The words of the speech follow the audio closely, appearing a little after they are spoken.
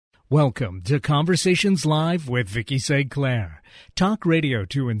Welcome to Conversations Live with Vicki Clair. Talk radio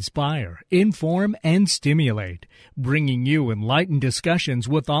to inspire, inform, and stimulate. Bringing you enlightened discussions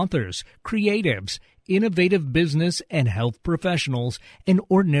with authors, creatives, innovative business and health professionals, and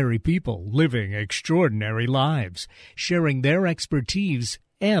ordinary people living extraordinary lives. Sharing their expertise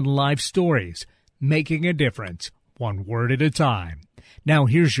and life stories. Making a difference, one word at a time. Now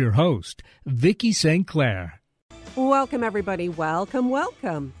here's your host, Vicki Clair. Welcome, everybody. Welcome.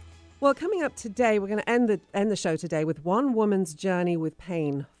 Well, coming up today, we're going to end the show today with one woman's journey with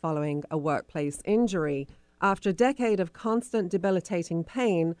pain following a workplace injury. After a decade of constant debilitating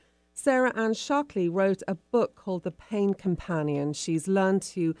pain, Sarah Anne Shockley wrote a book called The Pain Companion. She's learned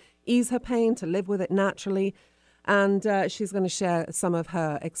to ease her pain, to live with it naturally, and she's going to share some of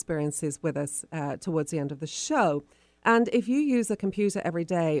her experiences with us towards the end of the show. And if you use a computer every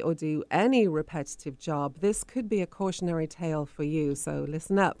day or do any repetitive job, this could be a cautionary tale for you, so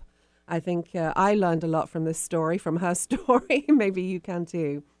listen up. I think I learned a lot from this story, from her story. Maybe you can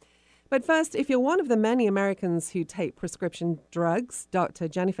too. But first, if you're one of the many Americans who take prescription drugs, Dr.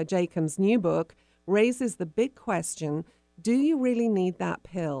 Jennifer Jacobs' new book raises the big question, do you really need that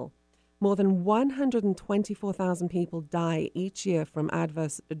pill? More than 124,000 people die each year from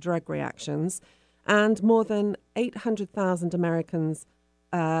adverse drug reactions, and more than 800,000 Americans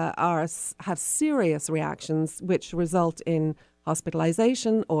have serious reactions which result in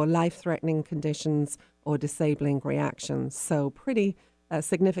hospitalization or life-threatening conditions or disabling reactions. So pretty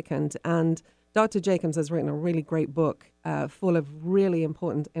significant. And Dr. Jacobs has written a really great book full of really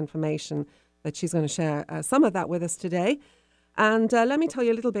important information that she's going to share some of that with us today. And let me tell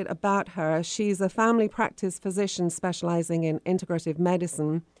you a little bit about her. She's a family practice physician specializing in integrative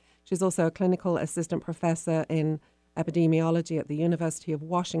medicine. She's also a clinical assistant professor in epidemiology at the University of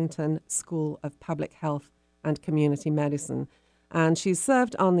Washington School of Public Health and Community Medicine. And she's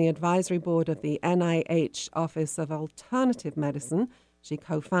served on the advisory board of the NIH Office of Alternative Medicine. She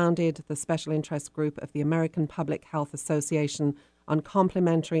co-founded the special interest group of the American Public Health Association on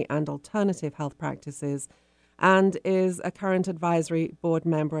complementary and alternative health practices, and is a current advisory board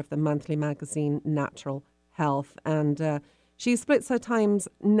member of the monthly magazine Natural Health. And she splits her times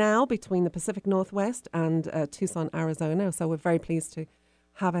now between the Pacific Northwest and Tucson, Arizona. So we're very pleased to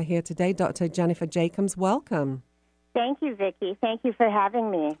have her here today. Dr. Jennifer Jacobs, welcome. Thank you, Vicki. Thank you for having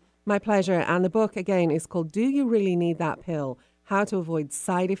me. My pleasure. And the book, again, is called Do You Really Need That Pill? How to Avoid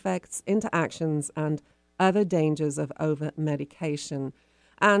Side Effects, Interactions, and Other Dangers of Over-Medication.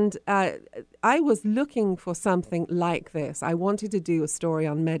 And I was looking for something like this. I wanted to do a story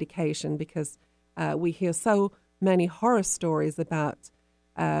on medication because we hear so many horror stories about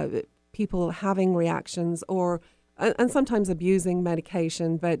people having reactions and sometimes abusing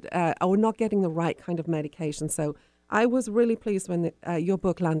medication, but or not getting the right kind of medication. So I was really pleased when your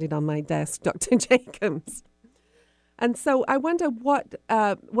book landed on my desk, Dr. Jacobs. And so I wonder what,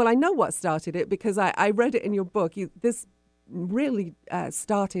 I know what started it because I read it in your book. This really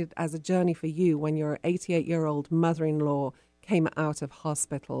started as a journey for you when your 88-year-old mother-in-law came out of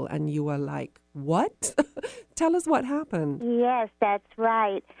hospital and you were like, what? Tell us what happened. Yes, that's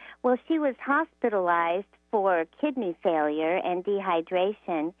right. Well, she was hospitalized for kidney failure and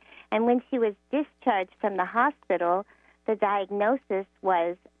dehydration. And when she was discharged from the hospital, the diagnosis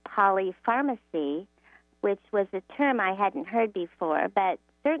was polypharmacy, which was a term I hadn't heard before. But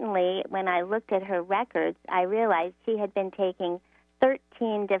certainly when I looked at her records, I realized she had been taking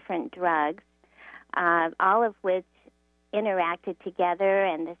 13 different drugs, all of which interacted together,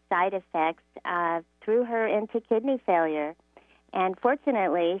 and the side effects threw her into kidney failure. And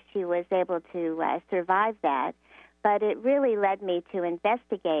fortunately, she was able to survive that. But it really led me to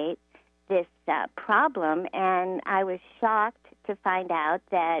investigate this problem, and I was shocked to find out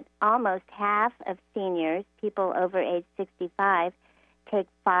that almost half of seniors, people over age 65, take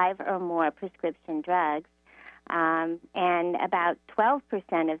 5 or more prescription drugs, and about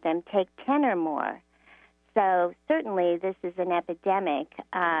 12% of them take 10 or more. So certainly this is an epidemic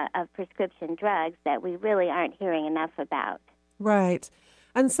of prescription drugs that we really aren't hearing enough about. Right.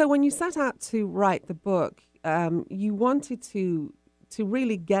 And so when you set out to write the book, you wanted to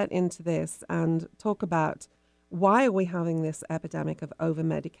really get into this and talk about why are we having this epidemic of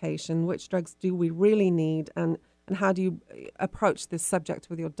over-medication, which drugs do we really need, and how do you approach this subject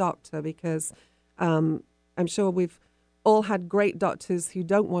with your doctor? Because I'm sure we've all had great doctors who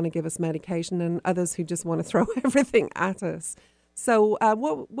don't want to give us medication and others who just want to throw everything at us. So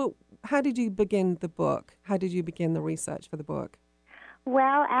how did you begin the book? How did you begin the research for the book?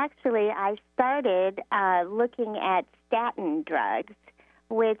 Well, actually, I started looking at statin drugs,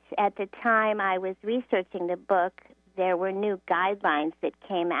 which at the time I was researching the book, there were new guidelines that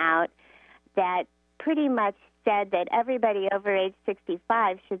came out that pretty much said that everybody over age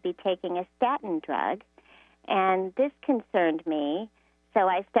 65 should be taking a statin drug. And this concerned me, so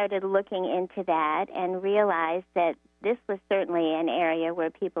I started looking into that and realized that this was certainly an area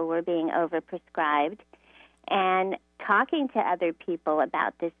where people were being overprescribed. And talking to other people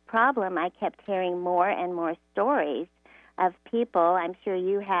about this problem, I kept hearing more and more stories of people, I'm sure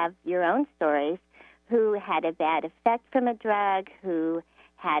you have your own stories, who had a bad effect from a drug, who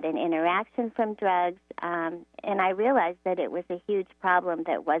had an interaction from drugs, and I realized that it was a huge problem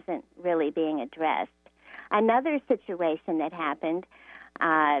that wasn't really being addressed. Another situation that happened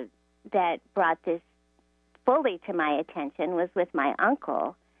that brought this fully to my attention was with my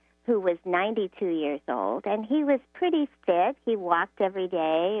uncle, who was 92 years old, and he was pretty fit. He walked every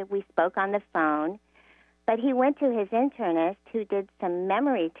day. We spoke on the phone. But he went to his internist, who did some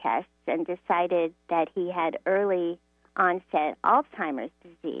memory tests and decided that he had early onset Alzheimer's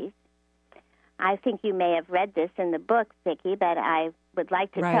disease. I think you may have read this in the book, Vicki, but I would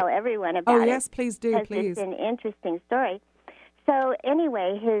like to tell everyone about it. Oh, yes, please do, please. It's an interesting story. So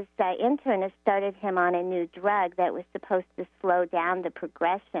anyway, his internist started him on a new drug that was supposed to slow down the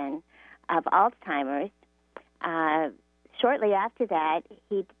progression of Alzheimer's. Shortly after that,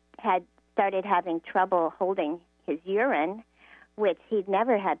 he had started having trouble holding his urine, which he'd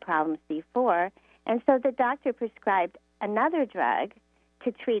never had problems before. And so the doctor prescribed another drug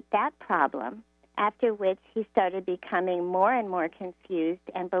to treat that problem, after which he started becoming more and more confused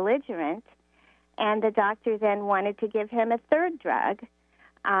and belligerent. And the doctor then wanted to give him a third drug.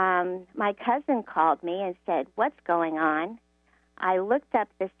 My cousin called me and said, "What's going on?" I looked up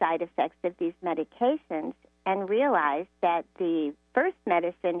the side effects of these medications and realized that the first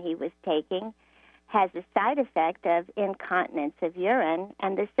medicine he was taking has a side effect of incontinence of urine,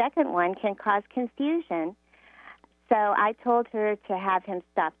 and the second one can cause confusion. So I told her to have him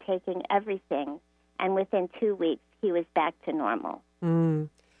stop taking everything, and within 2 weeks, he was back to normal.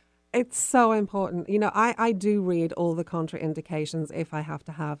 It's so important. You know, I do read all the contraindications if I have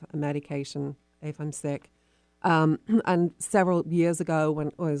to have a medication, if I'm sick. And several years ago,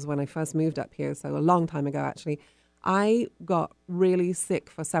 when I first moved up here, so a long time ago actually, I got really sick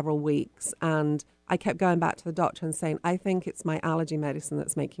for several weeks, and I kept going back to the doctor and saying, "I think it's my allergy medicine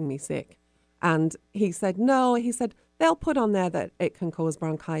that's making me sick." And he said, "No," he said, "they'll put on there that it can cause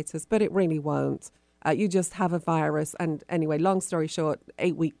bronchitis, but it really won't. You just have a virus." And anyway, long story short,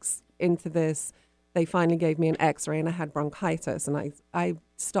 8 weeks into this, they finally gave me an x-ray and I had bronchitis, and I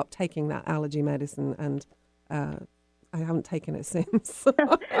stopped taking that allergy medicine, and I haven't taken it since.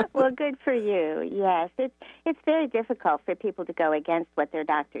 Well, good for you. Yes, it's very difficult for people to go against what their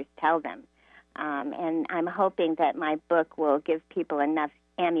doctors tell them. And I'm hoping that my book will give people enough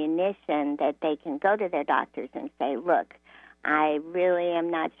ammunition that they can go to their doctors and say, "Look, I really am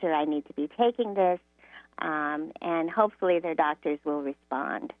not sure I need to be taking this," and hopefully their doctors will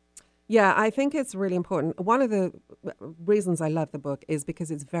respond. Yeah, I think it's really important. One of the reasons I love the book is because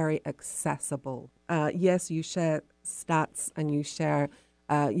it's very accessible. Yes, you share stats and you share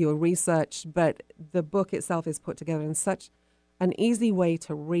your research, but the book itself is put together in such an easy way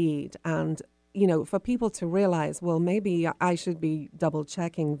to read, and you know, for people to realize, well, maybe I should be double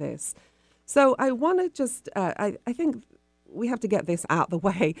checking this. So I want to just, I think we have to get this out the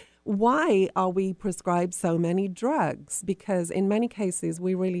way. Why are we prescribed so many drugs? Because in many cases,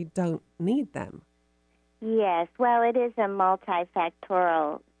 we really don't need them. Yes, well, it is a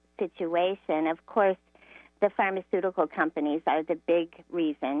multifactorial situation. Of course, the pharmaceutical companies are the big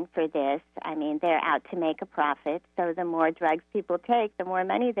reason for this. I mean, they're out to make a profit, so the more drugs people take, the more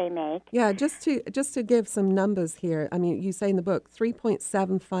money they make. Yeah, just to give some numbers here. I mean, you say in the book,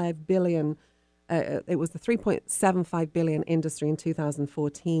 3.75 billion. It was the 3.75 billion industry in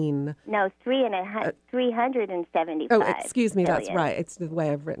 2014. No, 375. Oh, excuse me, billion. That's right. It's the way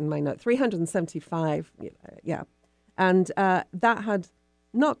I've written my note. 375, yeah. And that had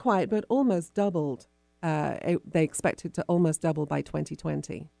not quite, but almost doubled. They expect it to almost double by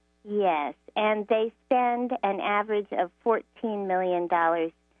 2020. Yes, and they spend an average of $14 million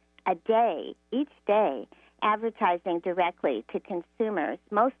a day, each day, advertising directly to consumers,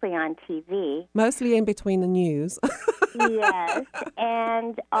 mostly on TV. Mostly in between the news. Yes,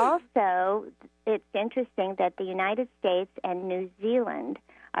 and also it's interesting that the United States and New Zealand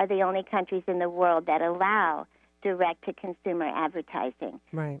are the only countries in the world that allow direct-to-consumer advertising.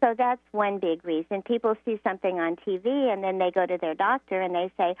 Right. So that's one big reason. People see something on TV, and then they go to their doctor, and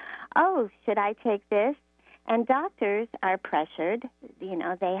they say, "Oh, should I take this?" And doctors are pressured. You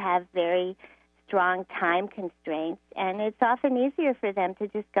know, they have very strong time constraints, and it's often easier for them to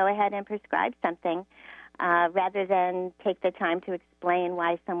just go ahead and prescribe something rather than take the time to explain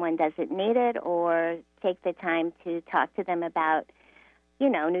why someone doesn't need it or take the time to talk to them about,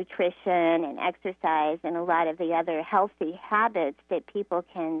 nutrition and exercise and a lot of the other healthy habits that people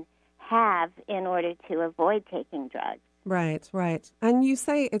can have in order to avoid taking drugs. Right, right. And you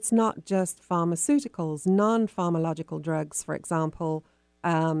say it's not just pharmaceuticals, non-pharmacological drugs, for example.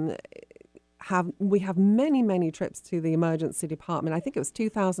 We have many, many trips to the emergency department. I think it was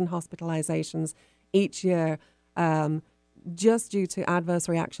 2,000 hospitalizations each year just due to adverse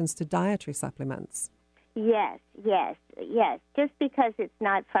reactions to dietary supplements. Yes. Just because it's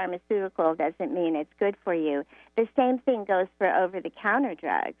not pharmaceutical doesn't mean it's good for you. The same thing goes for over-the-counter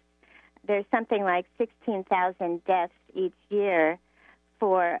drugs. There's something like 16,000 deaths each year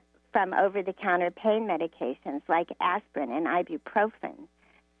from over-the-counter pain medications like aspirin and ibuprofen.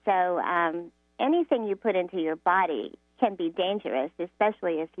 So anything you put into your body can be dangerous,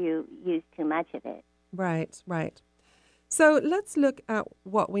 especially if you use too much of it. Right. So let's look at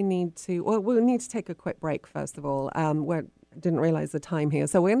what we need to... Well, we'll need to take a quick break, first of all. We didn't realize the time here.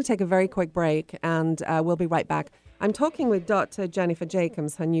 So we're going to take a very quick break, and we'll be right back. I'm talking with Dr. Jennifer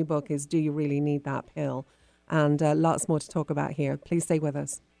Jacobs. Her new book is Do You Really Need That Pill? And lots more to talk about here. Please stay with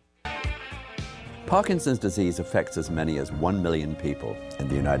us. Parkinson's disease affects as many as 1 million people in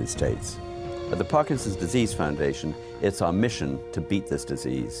the United States. At the Parkinson's Disease Foundation, it's our mission to beat this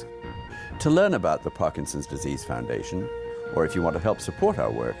disease. To learn about the Parkinson's Disease Foundation, or if you want to help support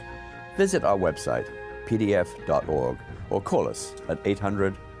our work, visit our website, pdf.org, or call us at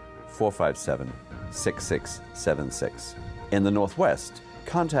 800-457-6676. In the Northwest,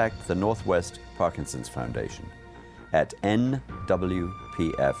 contact the Northwest Parkinson's Foundation at nwpf.org.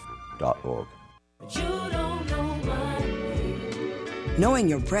 Knowing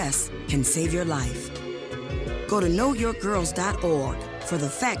your breasts can save your life. Go to knowyourgirls.org for the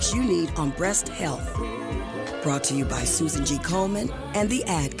facts you need on breast health. Brought to you by Susan G. Komen and the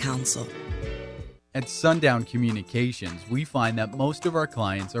Ad Council. At Sundown Communications, we find that most of our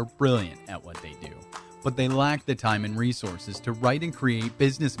clients are brilliant at what they do, but they lack the time and resources to write and create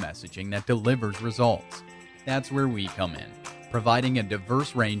business messaging that delivers results. That's where we come in, providing a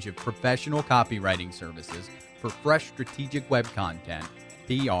diverse range of professional copywriting services for fresh strategic web content,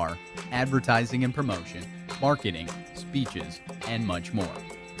 PR, advertising and promotion, marketing, speeches, and much more.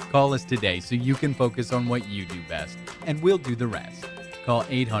 Call us today so you can focus on what you do best, and we'll do the rest. Call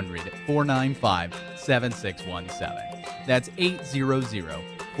 800-495-7617. That's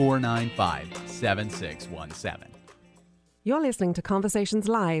 800-495-7617. You're listening to Conversations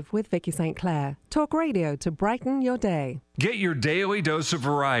Live with Vicki St. Clair. Talk radio to brighten your day. Get your daily dose of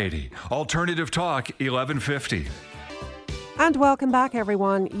variety. Alternative Talk, 1150. And welcome back,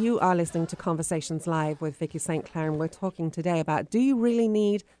 everyone. You are listening to Conversations Live with Vicki St. Clair, and we're talking today about, do you really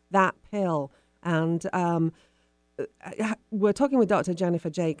need that pill? And we're talking with Dr. Jennifer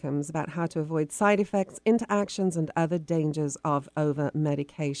Jacobs about how to avoid side effects, interactions, and other dangers of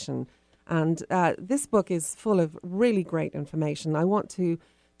over-medication. And this book is full of really great information. I want to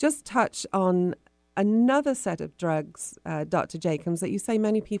just touch on another set of drugs, Dr. Jacobs, that you say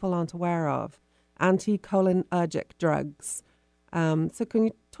many people aren't aware of, anticholinergic drugs. So can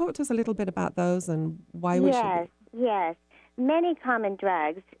you talk to us a little bit about those and why we should? Yes. Many common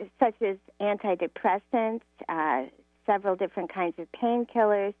drugs, such as antidepressants, several different kinds of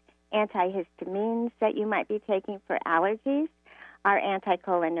painkillers, antihistamines that you might be taking for allergies, are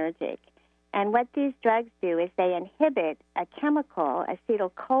anticholinergic. And what these drugs do is they inhibit a chemical,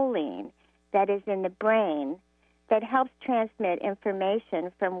 acetylcholine, that is in the brain that helps transmit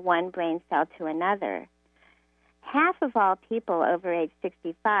information from one brain cell to another. Half of all people over age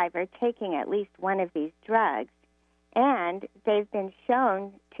 65 are taking at least one of these drugs, and they've been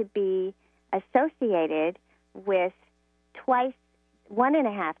shown to be associated with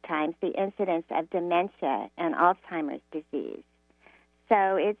 1.5 times the incidence of dementia and Alzheimer's disease.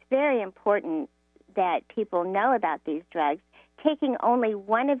 So it's very important that people know about these drugs. Taking only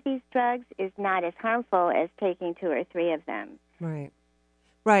one of these drugs is not as harmful as taking 2 or 3 of them. Right.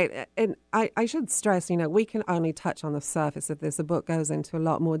 And I should stress, we can only touch on the surface of this. The book goes into a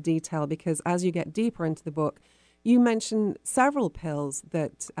lot more detail because as you get deeper into the book, you mention several pills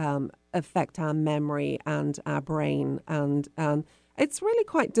that affect our memory and our brain. And it's really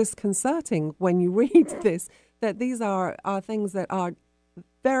quite disconcerting when you read this, that these are things that are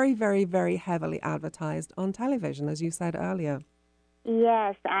very, very, very heavily advertised on television, as you said earlier.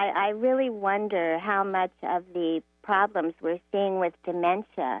 Yes, I really wonder how much of the problems we're seeing with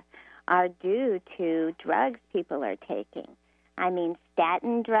dementia are due to drugs people are taking. I mean,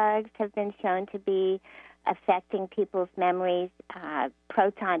 statin drugs have been shown to be affecting people's memories.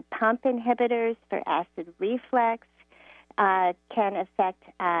 Proton pump inhibitors for acid reflux can affect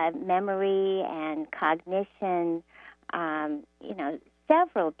memory and cognition.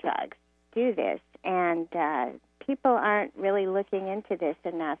 Several drugs do this, and people aren't really looking into this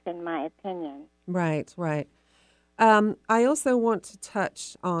enough, in my opinion. Right. I also want to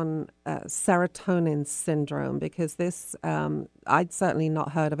touch on serotonin syndrome, because this, I'd certainly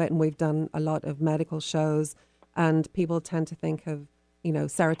not heard of it, and we've done a lot of medical shows, and people tend to think of,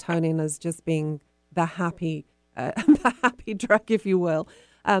 serotonin as just being the happy drug, if you will.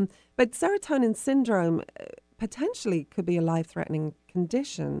 But serotonin syndrome potentially could be a life-threatening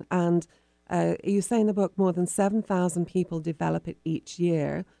condition, and you say in the book more than 7,000 people develop it each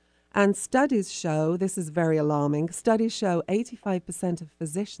year. And studies show, this is very alarming, studies show 85% of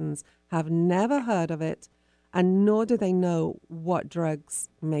physicians have never heard of it, and nor do they know what drugs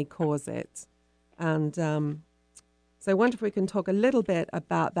may cause it. And so I wonder if we can talk a little bit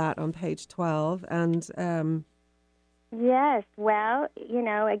about that on page 12. And yes, well,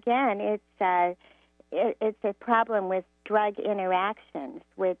 again, it's a problem with drug interactions,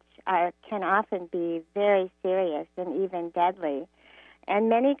 which can often be very serious and even deadly. And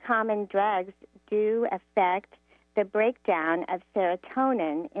many common drugs do affect the breakdown of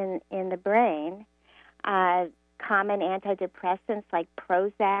serotonin in the brain. Common antidepressants like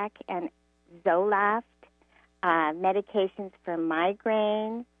Prozac and Zoloft, medications for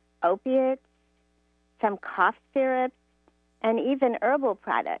migraine, opiates, some cough syrups, and even herbal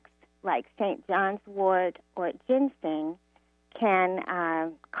products like St. John's wort or ginseng can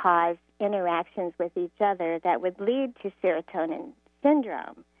cause interactions with each other that would lead to serotonin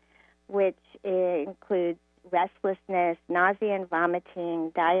syndrome, which includes restlessness, nausea and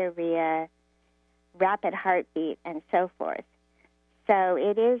vomiting, diarrhea, rapid heartbeat, and so forth. So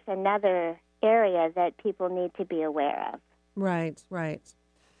it is another area that people need to be aware of. Right.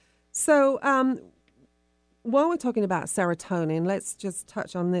 So while we're talking about serotonin, let's just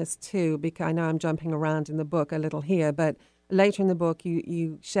touch on this too, because I know I'm jumping around in the book a little here, but later in the book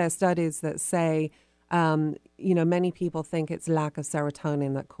you share studies that say many people think it's lack of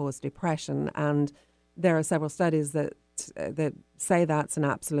serotonin that caused depression, and there are several studies that say that's an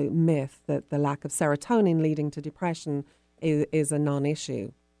absolute myth, that the lack of serotonin leading to depression is a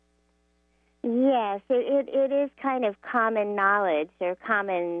non-issue. Yes, it is kind of common knowledge or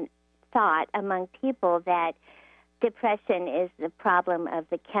common thought among people that depression is the problem of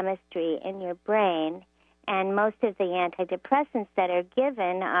the chemistry in your brain, and most of the antidepressants that are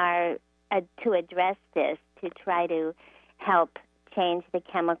given are to address this, to try to help change the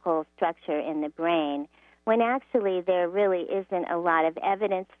chemical structure in the brain, when actually there really isn't a lot of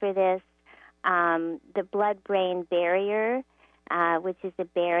evidence for this. The blood-brain barrier, which is a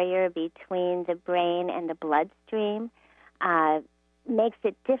barrier between the brain and the bloodstream, makes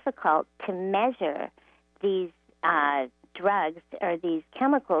it difficult to measure these drugs or these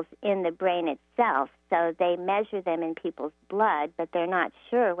chemicals in the brain itself. So they measure them in people's blood, but they're not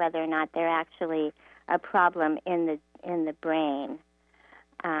sure whether or not they're actually a problem in the brain.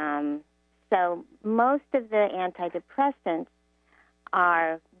 So most of the antidepressants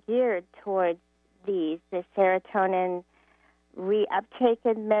are geared towards the serotonin reuptake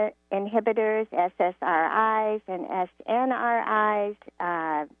inhibitors, SSRIs and SNRIs,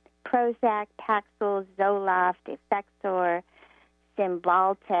 Prozac, Paxil, Zoloft, Effexor,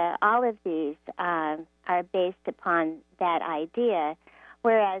 Cymbalta. All of these are based upon that idea,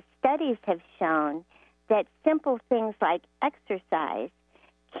 whereas studies have shown that simple things like exercise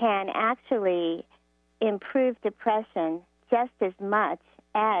can actually improve depression just as much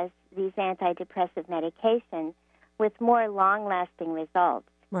as these antidepressive medications, with more long-lasting results.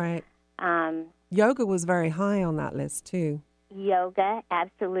 Right. Yoga was very high on that list, too. Yoga,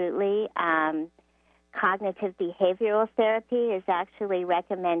 absolutely. Cognitive behavioral therapy is actually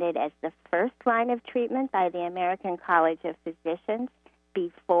recommended as the first line of treatment by the American College of Physicians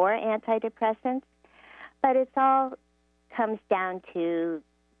before antidepressants. But it all comes down to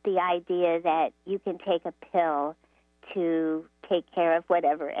the idea that you can take a pill to take care of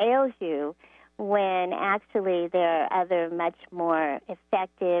whatever ails you, when actually there are other much more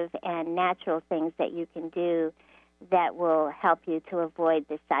effective and natural things that you can do that will help you to avoid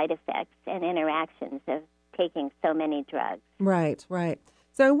the side effects and interactions of taking so many drugs. Right.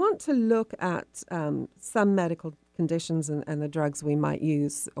 So I want to look at some medical conditions and the drugs we might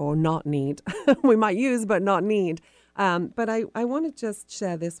use or not need. We might use but not need. But I want to just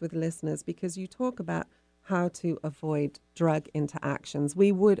share this with listeners, because you talk about how to avoid drug interactions.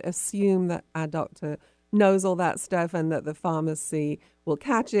 We would assume that our doctor knows all that stuff and that the pharmacy will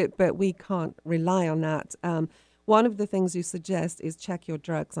catch it, but we can't rely on that. One of the things you suggest is check your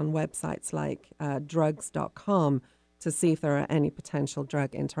drugs on websites like drugs.com to see if there are any potential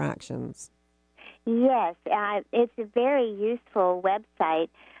drug interactions. Yes, it's a very useful website.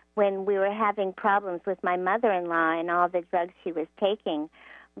 When we were having problems with my mother-in-law and all the drugs she was taking,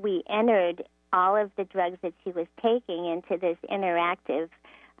 we entered all of the drugs that she was taking into this interactive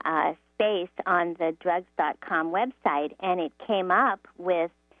space on the drugs.com website, and it came up with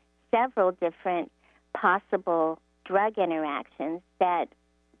several different possible drug interactions that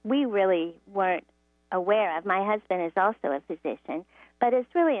we really weren't aware of. My husband is also a physician, but it's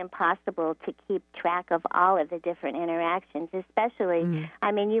really impossible to keep track of all of the different interactions, especially,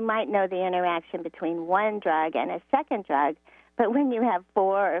 I mean, you might know the interaction between one drug and a second drug, but when you have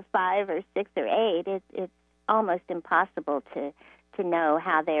 4 or 5 or 6 or 8, it's almost impossible to know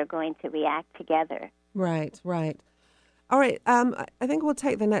how they're going to react together. Right. All right, I think we'll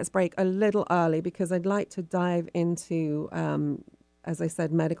take the next break a little early because I'd like to dive into, as I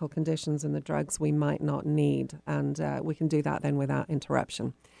said, medical conditions and the drugs we might not need. And we can do that then without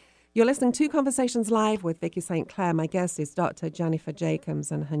interruption. You're listening to Conversations Live with Vicki St. Clair. My guest is Dr. Jennifer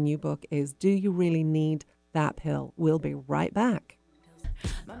Jacobs, and her new book is Do You Really Need That Pill? We'll be right back.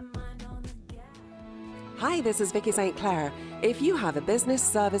 Hi, this is Vicki St. Clair. If you have a business,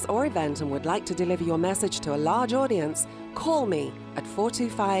 service or event and would like to deliver your message to a large audience, call me at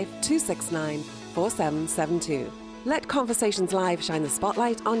 425-269-4772. Let Conversations Live shine the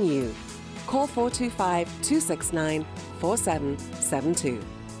spotlight on you. Call 425-269-4772.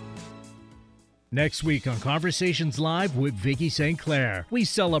 Next week on Conversations Live with Vicki St. Clair, we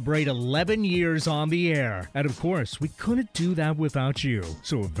celebrate 11 years on the air. And of course, we couldn't do that without you.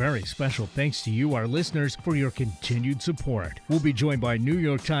 So a very special thanks to you, our listeners, for your continued support. We'll be joined by New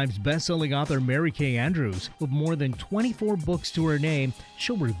York Times bestselling author Mary Kay Andrews. With more than 24 books to her name,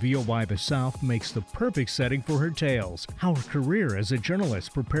 she'll reveal why the South makes the perfect setting for her tales, how her career as a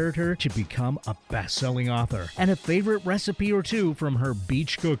journalist prepared her to become a best-selling author, and a favorite recipe or two from her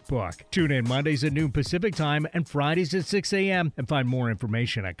beach cookbook. Tune in Mondays at noon Pacific Time and Fridays at 6 a.m. and find more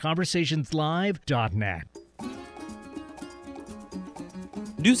information at conversationslive.net.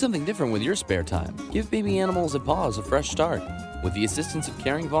 Do something different with your spare time. Give baby animals at Paws a fresh start. With the assistance of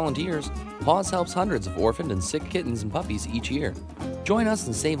caring volunteers, Paws helps hundreds of orphaned and sick kittens and puppies each year. Join us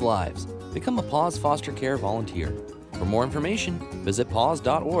and save lives. Become a Paws foster care volunteer. For more information, visit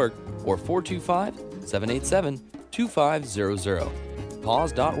paws.org or 425-787-2500.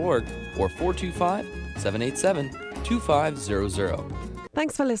 paws.org or 425-787-2500.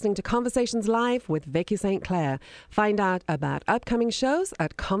 Thanks for listening to Conversations Live with Vicki St. Clair. Find out about upcoming shows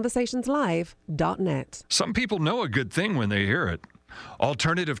at conversationslive.net. Some people know a good thing when they hear it.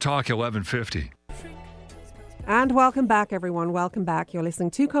 Alternative Talk 1150. And welcome back, everyone. Welcome back. You're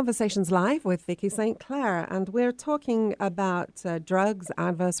listening to Conversations Live with Vicki St. Clair, and we're talking about drugs,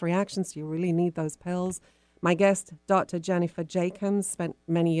 adverse reactions. Do you really need those pills? My guest, Dr. Jennifer Jacobs, spent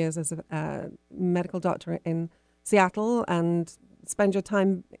many years as a medical doctor in Seattle and spend your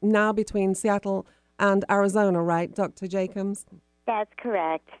time now between Seattle and Arizona, right, Dr. Jacobs? That's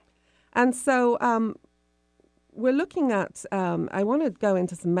correct. And so we're looking at, I want to go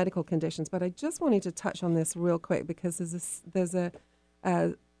into some medical conditions, but I just wanted to touch on this real quick because there's a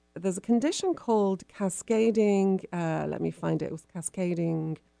condition called cascading, let me find it, it was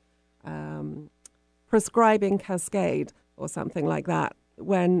cascading, prescribing cascade or something like that,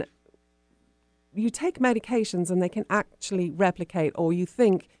 when you take medications and they can actually replicate, or you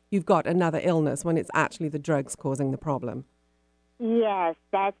think you've got another illness when it's actually the drugs causing the problem. Yes,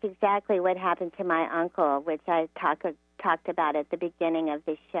 that's exactly what happened to my uncle, which I talked about at the beginning of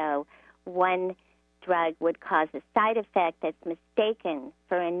the show. One drug would cause a side effect that's mistaken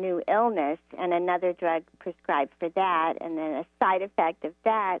for a new illness, and another drug prescribed for that, and then a side effect of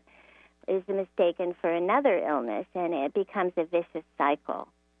that is mistaken for another illness, and it becomes a vicious cycle.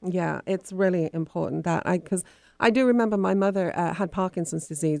 Yeah, it's really important that because I do remember my mother had Parkinson's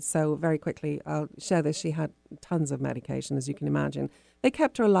disease, so very quickly I'll share this. She had tons of medication, as you can imagine. They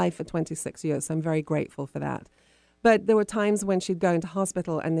kept her alive for 26 years, so I'm very grateful for that. But there were times when she'd go into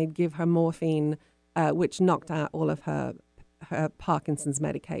hospital and they'd give her morphine, which knocked out all of her Parkinson's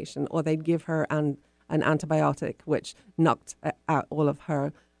medication, or they'd give her an antibiotic, which knocked out all of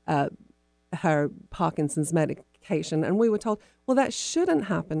her Parkinson's medication. And we were told, well, that shouldn't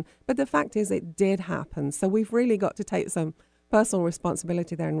happen. But the fact is it did happen. So we've really got to take some personal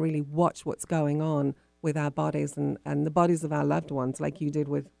responsibility there and really watch what's going on with our bodies and the bodies of our loved ones, like you did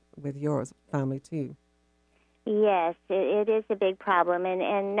with your family too. Yes, it is a big problem,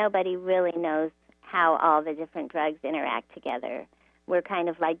 and nobody really knows how all the different drugs interact together. We're kind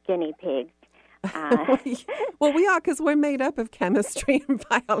of like guinea pigs. Well, we are, because we're made up of chemistry and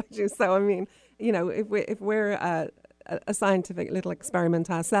biology. So, I mean, if we're a scientific little experiment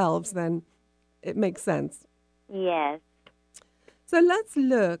ourselves, then it makes sense. Yes. So let's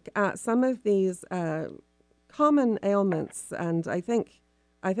look at some of these common ailments, and I think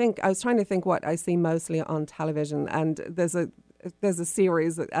I was trying to think what I see mostly on television, and there's a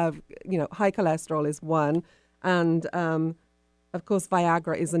series of high cholesterol is one, and of course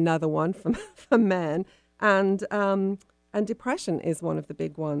Viagra is another one for men, and depression is one of the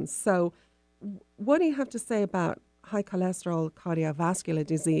big ones. So what do you have to say about high cholesterol cardiovascular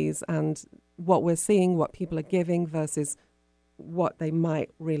disease and what we're seeing, what people are giving versus what they might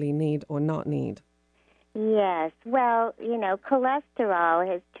really need or not need? Yes. Well, cholesterol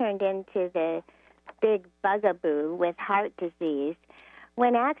has turned into the big bugaboo with heart disease,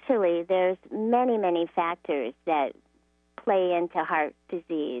 when actually there's many, many factors that play into heart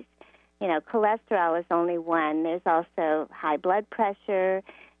disease. Cholesterol is only one. There's also high blood pressure.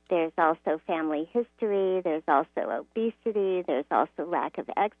 There's also family history. There's also obesity. There's also lack of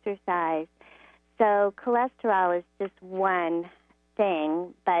exercise. So cholesterol is just one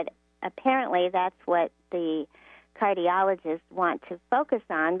thing, but apparently that's what the cardiologists want to focus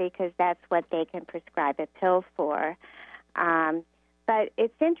on because that's what they can prescribe a pill for. But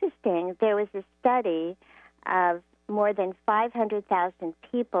it's interesting. There was a study of more than 500,000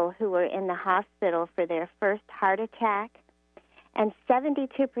 people who were in the hospital for their first heart attack, and 72%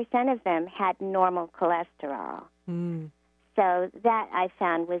 of them had normal cholesterol. So that I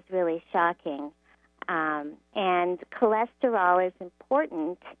found was really shocking. And cholesterol is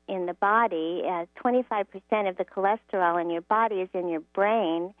important in the body. 25% of the cholesterol in your body is in your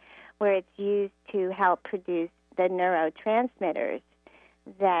brain, where it's used to help produce the neurotransmitters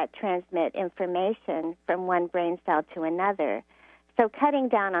that transmit information from one brain cell to another. So cutting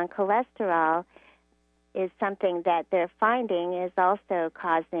down on cholesterol is something that they're finding is also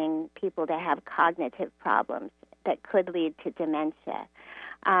causing people to have cognitive problems that could lead to dementia.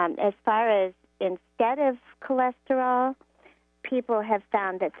 As far as instead of cholesterol, people have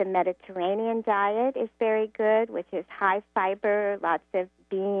found that the Mediterranean diet is very good, which is high fiber, lots of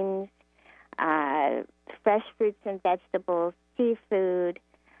beans, fresh fruits and vegetables, seafood.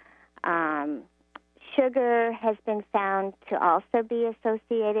 Sugar has been found to also be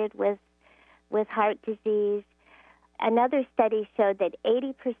associated with heart disease. Another study showed that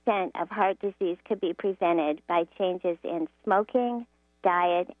 80% of heart disease could be prevented by changes in smoking,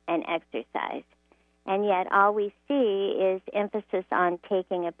 diet, and exercise. And yet all we see is emphasis on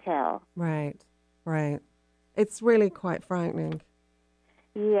taking a pill. Right. It's really quite frightening.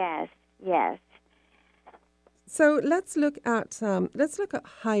 Yes. So let's look at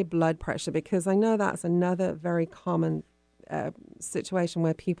high blood pressure, because I know that's another very common situation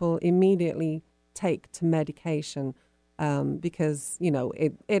where people immediately take to medication because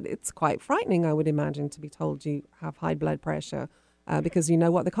it's quite frightening, I would imagine, to be told you have high blood pressure because you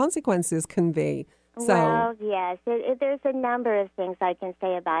know what the consequences can be. So, well, yes, there's a number of things I can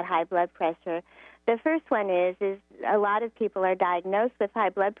say about high blood pressure. The first one is a lot of people are diagnosed with high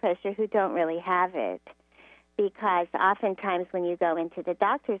blood pressure who don't really have it, because oftentimes when you go into the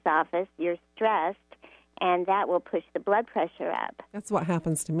doctor's office, you're stressed, and that will push the blood pressure up. That's what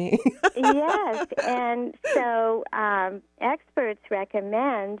happens to me. Yes, and so experts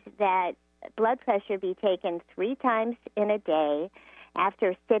recommend that blood pressure be taken 3 times in a day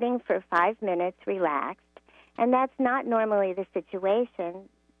after sitting for 5 minutes relaxed, and that's not normally the situation.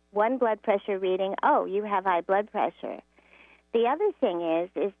 One blood pressure reading, oh, you have high blood pressure. The other thing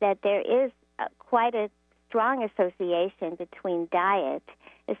is that there is quite a strong association between diet,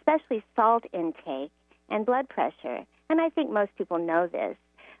 especially salt intake, and blood pressure. And I think most people know this.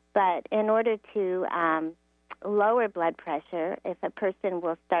 But in order to lower blood pressure, if a person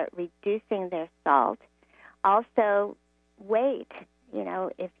will start reducing their salt, also weight.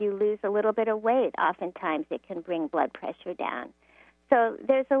 If you lose a little bit of weight, oftentimes it can bring blood pressure down. So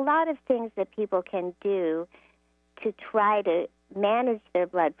there's a lot of things that people can do to try to manage their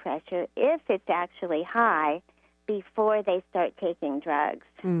blood pressure if it's actually high before they start taking drugs.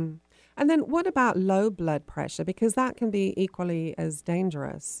 And then what about low blood pressure? Because that can be equally as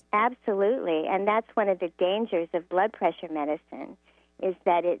dangerous. Absolutely. And that's one of the dangers of blood pressure medicine, is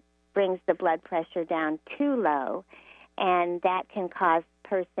that it brings the blood pressure down too low, and that can cause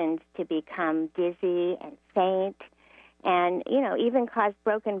persons to become dizzy and faint and, even cause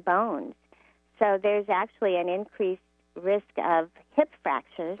broken bones. So there's actually an increased risk of hip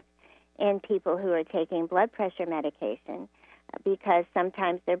fractures in people who are taking blood pressure medication. because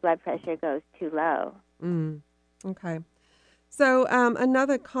sometimes their blood pressure goes too low. Okay. So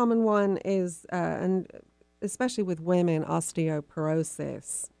another common one is, and especially with women,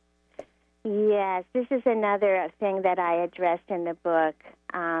 osteoporosis. Yes, this is another thing that I addressed in the book,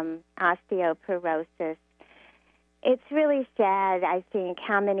 osteoporosis. It's really sad, I think,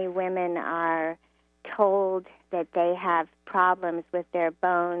 how many women are told that they have problems with their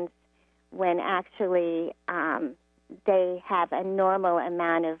bones when actually they have a normal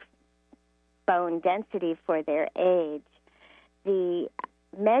amount of bone density for their age. The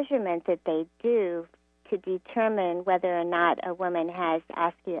measurement that they do to determine whether or not a woman has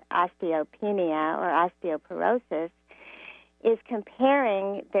osteopenia or osteoporosis is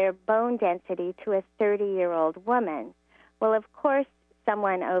comparing their bone density to a 30-year-old woman. Well, of course,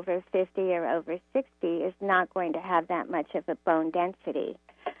 someone over 50 or over 60 is not going to have that much of a bone density.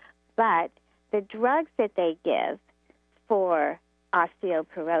 But the drugs that they give for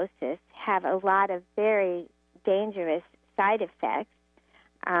osteoporosis have a lot of very dangerous side effects,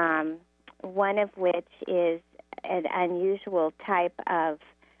 one of which is an unusual type of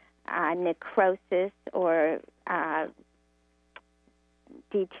necrosis or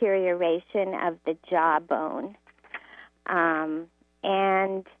deterioration of the jawbone.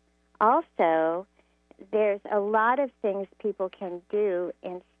 And also, there's a lot of things people can do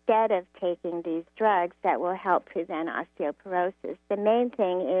instead of taking these drugs that will help prevent osteoporosis. The main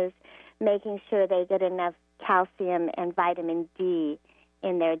thing is making sure they get enough calcium and vitamin D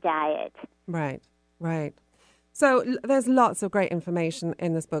in their diet. Right, right. So there's lots of great information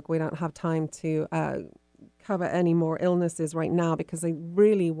in this book. We don't have time to cover any more illnesses right now because I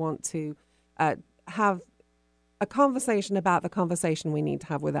really want to have a conversation about the conversation we need to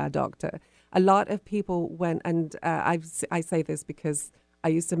have with our doctor. A lot of people went, and I say this because I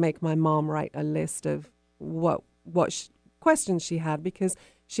used to make my mom write a list of what questions she had, because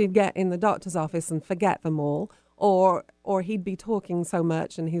she'd get in the doctor's office and forget them all, or he'd be talking so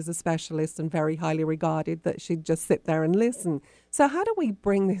much, and he's a specialist and very highly regarded, that she'd just sit there and listen. So how do we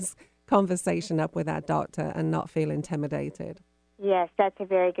bring this conversation up with our doctor and not feel intimidated? Yes, that's a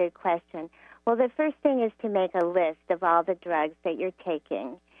very good question. Well, the first thing is to make a list of all the drugs that you're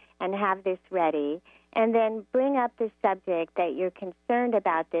taking and have this ready, and then bring up the subject that you're concerned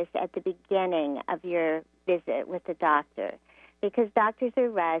about this at the beginning of your visit with the doctor, because doctors are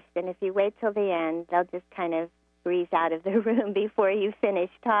rushed, and if you wait till the end, they'll just kind of breeze out of the room before you finish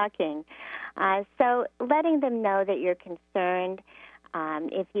talking. So letting them know that you're concerned,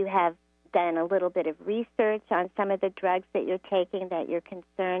 if you have done a little bit of research on some of the drugs that you're taking that you're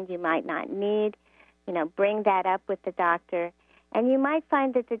concerned you might not need, bring that up with the doctor. And you might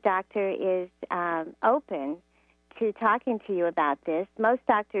find that the doctor is open to talking to you about this. Most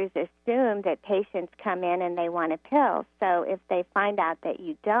doctors assume that patients come in and they want a pill. So if they find out that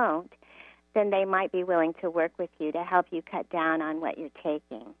you don't, then they might be willing to work with you to help you cut down on what you're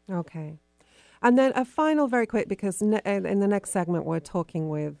taking. Okay. And then a final, very quick, because in the next segment we're talking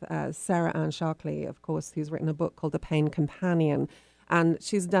with Sarah Anne Shockley, of course, who's written a book called The Pain Companion. And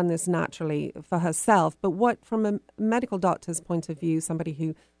she's done this naturally for herself. But what, from a medical doctor's point of view, somebody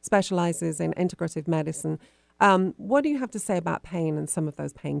who specializes in integrative medicine, what do you have to say about pain and some of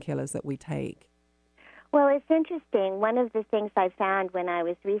those painkillers that we take? Well, it's interesting. One of the things I found when I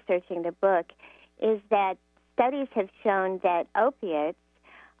was researching the book is that studies have shown that opiates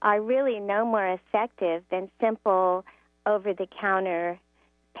are really no more effective than simple over-the-counter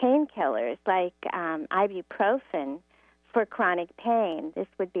painkillers like ibuprofen for chronic pain. This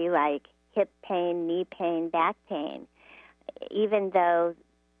would be like hip pain, knee pain, back pain. Even though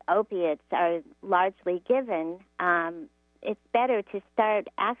opiates are largely given, it's better to start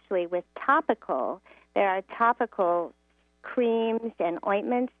actually with topical. There are topical creams and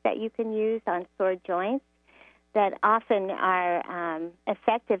ointments that you can use on sore joints that often are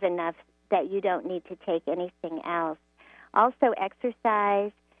effective enough that you don't need to take anything else. Also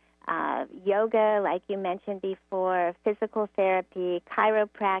exercise, yoga, like you mentioned before, physical therapy,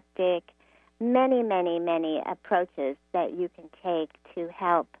 chiropractic, many, many, many approaches that you can take to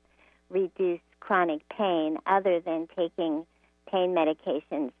help reduce chronic pain other than taking pain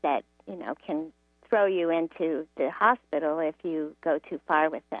medications that, can throw you into the hospital if you go too far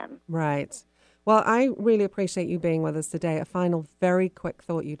with them. Right. Well, I really appreciate you being with us today. A final, very quick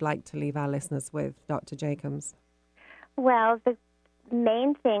thought you'd like to leave our listeners with, Dr. Jacobs. Well, the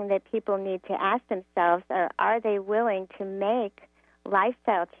main thing that people need to ask themselves are they willing to make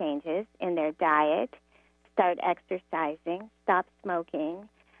lifestyle changes in their diet, start exercising, stop smoking,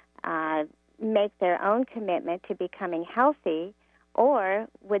 make their own commitment to becoming healthy, or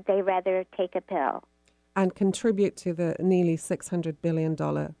would they rather take a pill? and contribute to the nearly $600 billion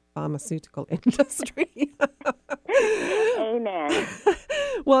pharmaceutical industry. Amen.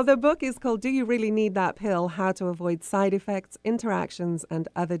 Well, the book is called Do You Really Need That Pill? How to Avoid Side Effects, Interactions, and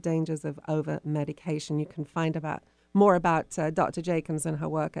Other Dangers of Over-Medication. You can find more about Dr. Jacobs and her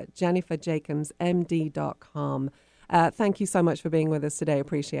work at jenniferjacobsmd.com. Thank you so much for being with us today.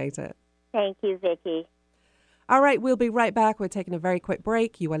 Appreciate it. Thank you, Vicki. All right, we'll be right back. We're taking a very quick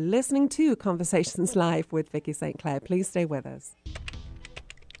break. You are listening to Conversations Live with Vicki St. Clair. Please stay with us.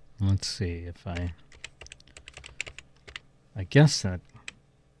 Let's see if I guess that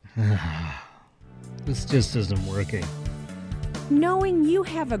this just isn't working. Knowing you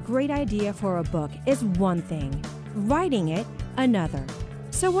have a great idea for a book is one thing, writing it another.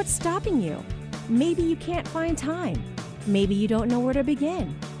 So what's stopping you? Maybe you can't find time. Maybe you don't know where to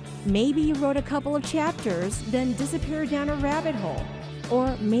begin. Maybe you wrote a couple of chapters, then disappeared down a rabbit hole.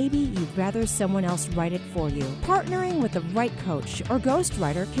 Or maybe you'd rather someone else write it for you. Partnering with the right coach or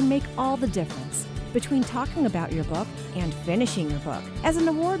ghostwriter can make all the difference between talking about your book and finishing your book. As an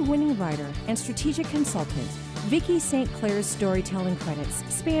award-winning writer and strategic consultant, Vicki St. Clair's storytelling credits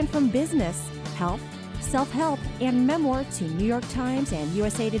span from business, health, self-help, and memoir to New York Times and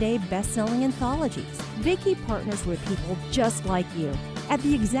USA Today best-selling anthologies. Vicki partners with people just like you at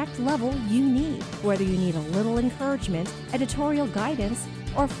the exact level you need, whether you need a little encouragement, editorial guidance,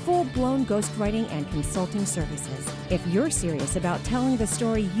 or full-blown ghostwriting and consulting services. If you're serious about telling the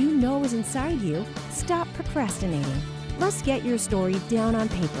story you know is inside you, stop procrastinating. Let's get your story down on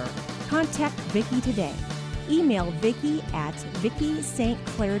paper. Contact Vicki today. Email Vicki at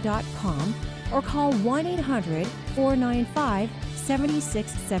VickiSt.Clair.com or call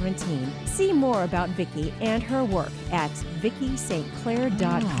 1-800-495-7617. See more about Vicki and her work at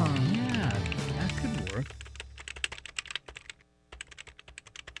VickiSt.Clair.com. Oh, yeah, that could work.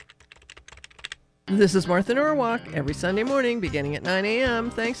 This is Martha Norwalk. Every Sunday morning, beginning at 9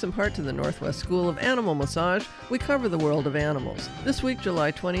 a.m., thanks in part to the Northwest School of Animal Massage, we cover the world of animals. This week,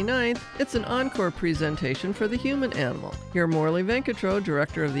 July 29th, it's an encore presentation for the human animal. Hear Morley Venkatro,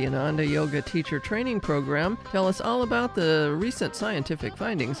 director of the Ananda Yoga Teacher Training Program, tell us all about the recent scientific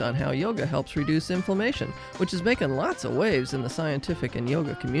findings on how yoga helps reduce inflammation, which is making lots of waves in the scientific and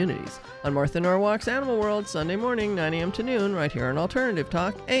yoga communities. On Martha Norwalk's Animal World, Sunday morning, 9 a.m. to noon, right here on Alternative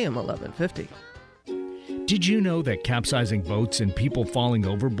Talk, AM 1150. Did you know that capsizing boats and people falling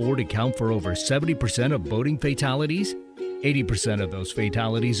overboard account for over 70% of boating fatalities? 80% of those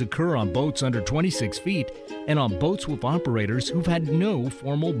fatalities occur on boats under 26 feet and on boats with operators who've had no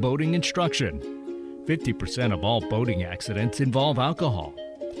formal boating instruction. 50% of all boating accidents involve alcohol.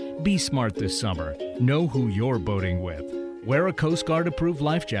 Be smart this summer. Know who you're boating with. Wear a Coast Guard-approved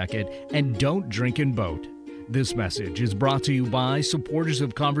life jacket and don't drink and boat. This message is brought to you by supporters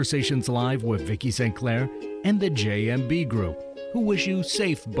of Conversations Live with Vicki St. Clair and the JMB Group, who wish you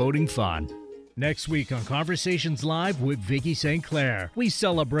safe boating fun. Next week on Conversations Live with Vicki St. Clair, we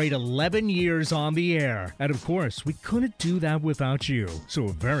celebrate 11 years on the air. And of course, we couldn't do that without you. So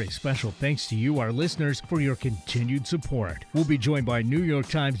a very special thanks to you, our listeners, for your continued support. We'll be joined by New York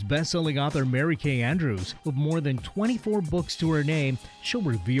Times bestselling author Mary Kay Andrews. With more than 24 books to her name, she'll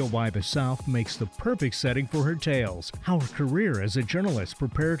reveal why the South makes the perfect setting for her tales, how her career as a journalist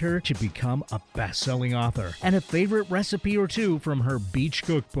prepared her to become a best-selling author, and a favorite recipe or two from her beach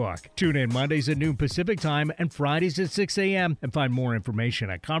cookbook. Tune in Mondays at noon Pacific Time and Fridays at 6 a.m. and find more information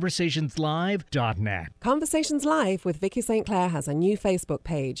at conversationslive.net. Conversations Live with Vicki St. Clair has a new Facebook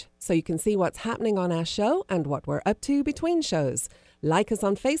page, so you can see what's happening on our show and what we're up to between shows. Like us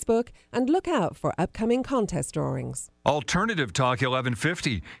on Facebook and look out for upcoming contest drawings. Alternative Talk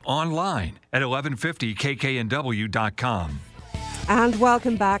 1150, online at 1150kknw.com. And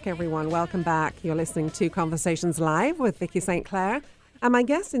welcome back, everyone. Welcome back. You're listening to Conversations Live with Vicki St. Clair. And my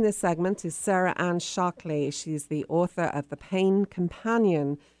guest in this segment is Sarah Anne Shockley. She's the author of The Pain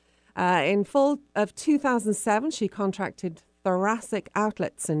Companion. In fall of 2007, she contracted thoracic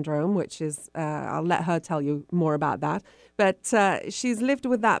outlet syndrome, which is, I'll let her tell you more about that. But she's lived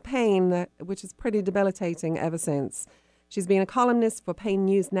with that pain, which is pretty debilitating ever since. She's been a columnist for Pain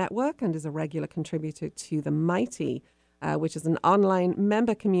News Network and is a regular contributor to The Mighty, which is an online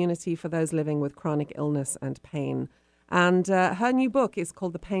member community for those living with chronic illness and pain. And her new book is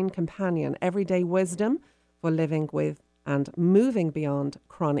called The Pain Companion, Everyday Wisdom for Living with and Moving Beyond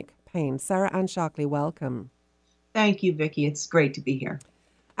Chronic Pain. Sarah Anne Shockley, welcome. Thank you, Vicki. It's great to be here.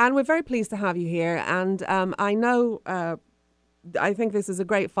 And we're very pleased to have you here. And I know, I think this is a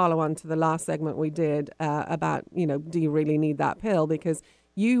great follow-on to the last segment we did about, do you really need that pill? Because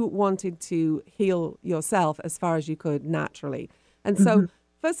you wanted to heal yourself as far as you could naturally. And so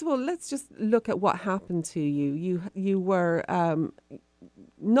first of all, let's just look at what happened to you. You were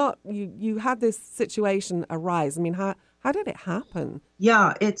not you had this situation arise. I mean, how did it happen?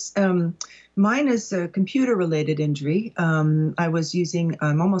 Yeah, it's mine is a computer-related injury. I'm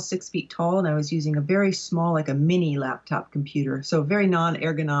almost 6 feet tall, and I was using a very small, like a mini laptop computer, so a very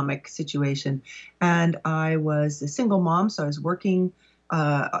non-ergonomic situation. And I was a single mom, so I was working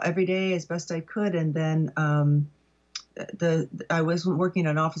every day as best I could, and then I wasn't working in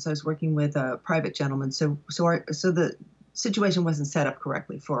an office. I was working with a private gentleman, so the situation wasn't set up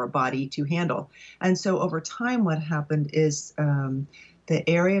correctly for our body to handle. And so over time, what happened is the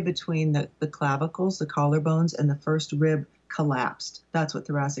area between the clavicles, the collarbones, and the first rib collapsed. That's what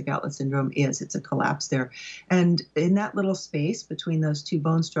thoracic outlet syndrome is. It's a collapse there. And in that little space between those two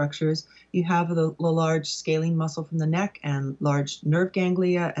bone structures, you have the large scalene muscle from the neck and large nerve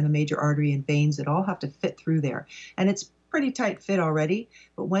ganglia and a major artery and veins that all have to fit through there. And it's pretty tight fit already,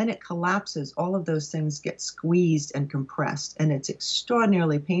 but when it collapses, all of those things get squeezed and compressed, and it's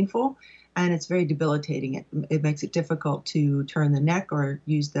extraordinarily painful, and it's very debilitating. It makes it difficult to turn the neck or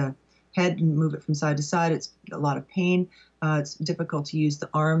use the head and move it from side to side. It's a lot of pain. It's difficult to use the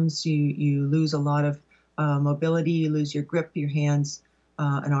arms. You lose a lot of mobility. You lose your grip. Your hands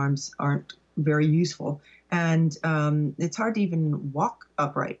and arms aren't very useful. And it's hard to even walk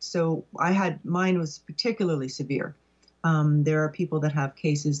upright. So mine was particularly severe. There are people that have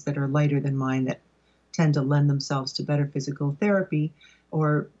cases that are lighter than mine that tend to lend themselves to better physical therapy,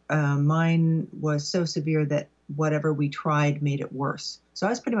 or mine was so severe that whatever we tried made it worse. So I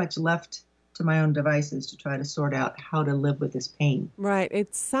was pretty much left to my own devices to try to sort out how to live with this pain. Right.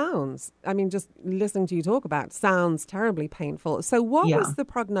 It sounds, I mean, just listening to you talk about it sounds terribly painful. So what was the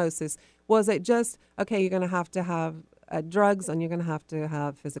prognosis? Was it just, okay, you're going to have drugs and you're going to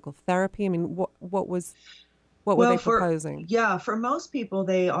have physical therapy? I mean, what were they proposing? For most people,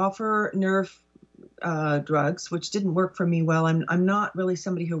 they offer nerve drugs, which didn't work for me well. I'm not really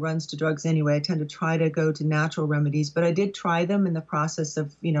somebody who runs to drugs anyway. I tend to try to go to natural remedies, but I did try them in the process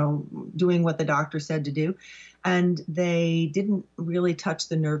of, doing what the doctor said to do. And they didn't really touch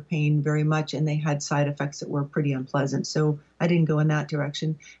the nerve pain very much, and they had side effects that were pretty unpleasant. So I didn't go in that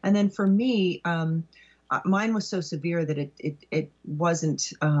direction. And then for me, mine was so severe that it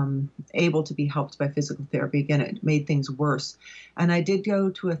wasn't able to be helped by physical therapy. Again, it made things worse. And I did go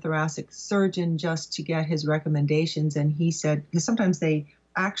to a thoracic surgeon just to get his recommendations. And he said, because sometimes they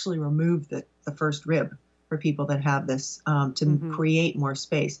actually remove the first rib for people that have this to create more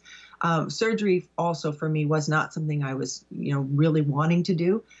space. Surgery also for me was not something I was, really wanting to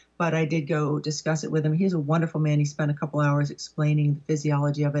do. But I did go discuss it with him. He's a wonderful man. He spent a couple hours explaining the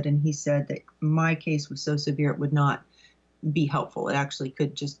physiology of it. And he said that my case was so severe it would not be helpful. It actually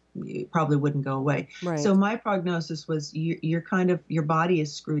it probably wouldn't go away. Right. So my prognosis was your body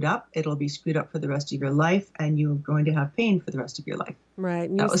is screwed up. It'll be screwed up for the rest of your life, and you're going to have pain for the rest of your life.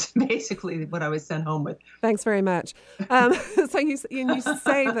 Right. That was basically what I was sent home with. Thanks very much. So you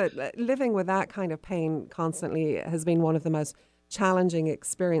say that living with that kind of pain constantly has been one of the most challenging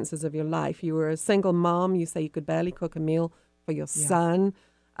experiences of your life. You were a single mom. You say you could barely cook a meal for your son.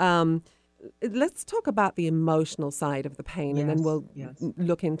 Let's talk about the emotional side of the pain, and then we'll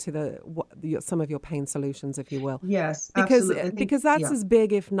look into some of your pain solutions, if you will. Yes, absolutely. Because that's as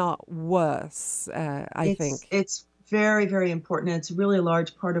big, if not worse, I think. It's very, very important. And it's really a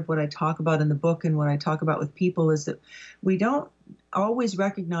large part of what I talk about in the book and what I talk about with people is that we don't always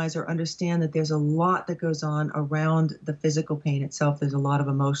recognize or understand that there's a lot that goes on around the physical pain itself. There's a lot of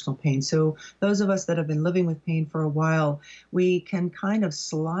emotional pain. So those of us that have been living with pain for a while, we can kind of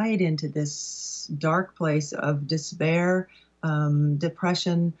slide into this dark place of despair,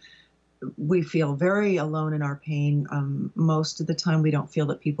 depression. We feel very alone in our pain. Most of the time, we don't feel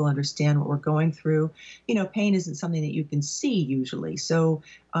that people understand what we're going through. Pain isn't something that you can see usually. So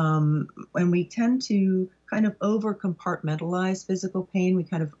when we tend to kind of over-compartmentalize physical pain, we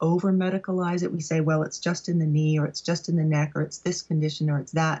kind of over-medicalize it. We say, well, it's just in the knee, or it's just in the neck, or it's this condition, or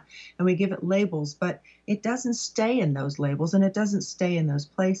it's that. And we give it labels, but it doesn't stay in those labels, and it doesn't stay in those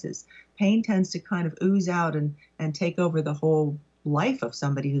places. Pain tends to kind of ooze out and take over the whole life of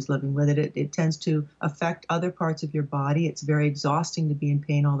somebody who's living with it. It tends to affect other parts of your body. It's very exhausting to be in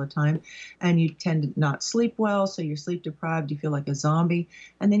pain all the time. And you tend to not sleep well, so you're sleep deprived. You feel like a zombie.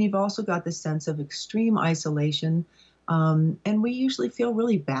 And then you've also got this sense of extreme isolation. And we usually feel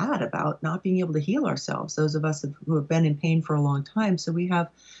really bad about not being able to heal ourselves, those of us who have been in pain for a long time. So we have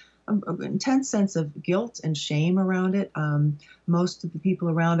an intense sense of guilt and shame around it. Most of the people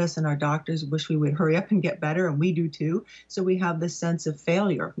around us and our doctors wish we would hurry up and get better, and we do too. So we have this sense of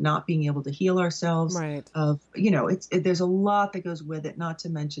failure, not being able to heal ourselves. Right. There's a lot that goes with it, not to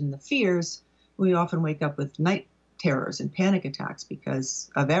mention the fears. We often wake up with night terrors and panic attacks because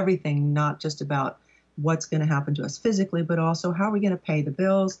of everything, not just about what's going to happen to us physically, but also how are we going to pay the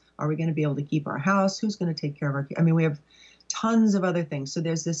bills? Are we going to be able to keep our house? Who's going to take care of our kids? I mean, we have tons of other things. So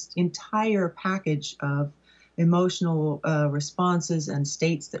there's this entire package of emotional responses and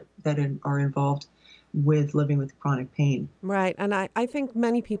states that are involved with living with chronic pain. Right. And I think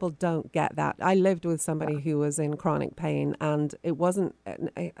many people don't get that. I lived with somebody who was in chronic pain, and it wasn't,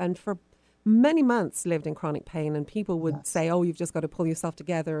 and for many months lived in chronic pain, and people would say, oh, you've just got to pull yourself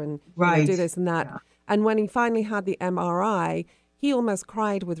together and do this and that. Yeah. And when he finally had the MRI, he almost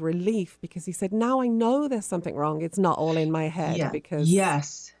cried with relief because he said, now I know there's something wrong. It's not all in my head. Yeah. Because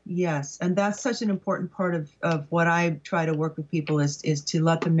Yes. And that's such an important part of what I try to work with people is to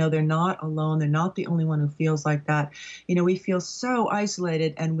let them know they're not alone. They're not the only one who feels like that. We feel so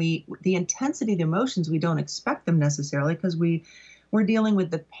isolated, and the intensity of the emotions, we don't expect them necessarily because we're dealing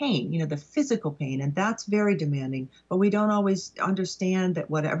with the pain, the physical pain, and that's very demanding. But we don't always understand that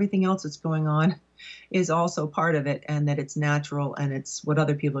everything else that's going on is also part of it, and that it's natural, and it's what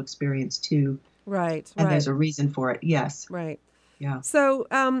other people experience too. Right. And there's a reason for it. Yes. Right. Yeah. So,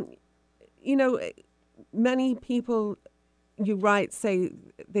 many people, say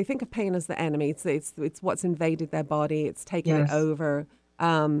they think of pain as the enemy. It's what's invaded their body. It's taken it over.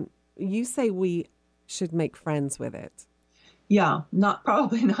 You say we should make friends with it. Yeah,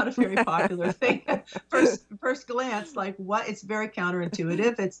 probably not a very popular thing. First glance, like what? It's very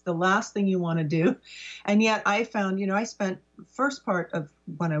counterintuitive. It's the last thing you want to do. And yet I found, I spent first part of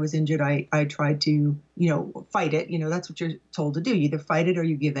when I was injured, I tried to, fight it. That's what you're told to do. You either fight it or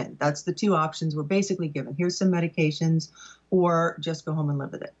you give in. That's the two options we're basically given. Here's some medications, or just go home and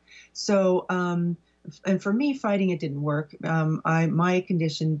live with it. So, and for me, fighting it didn't work. My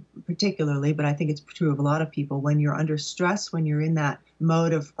condition particularly, but I think it's true of a lot of people, when you're under stress, when you're in that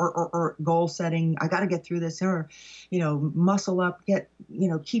mode of or goal setting, I got to get through this, or, muscle up,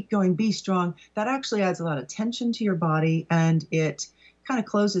 keep going, be strong. That actually adds a lot of tension to your body, and it kind of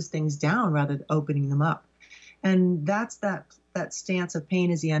closes things down rather than opening them up. And that's that stance of pain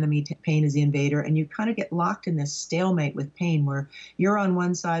is the enemy, pain is the invader, and you kind of get locked in this stalemate with pain where you're on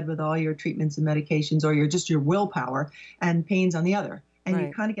one side with all your treatments and medications, or you're just your willpower, and pain's on the other. And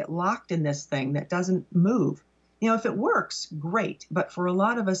you kind of get locked in this thing that doesn't move. If it works, great. But for a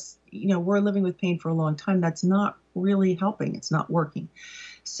lot of us, we're living with pain for a long time. That's not really helping. It's not working.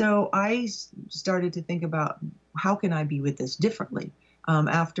 So I started to think about, how can I be with this differently?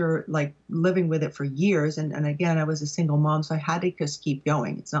 After living with it for years. And again, I was a single mom, so I had to just keep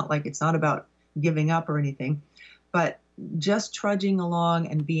going. It's not about giving up or anything, but just trudging along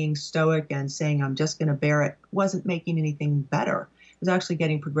and being stoic and saying, I'm just going to bear it, wasn't making anything better. It was actually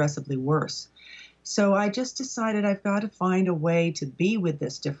getting progressively worse. So I just decided I've got to find a way to be with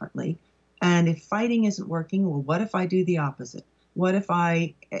this differently. And if fighting isn't working, well, what if I do the opposite? What if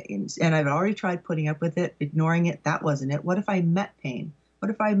and I've already tried putting up with it, ignoring it, that wasn't it. What if I met pain? What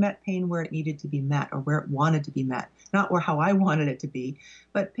if I met pain where it needed to be met, or where it wanted to be met? Not how I wanted it to be,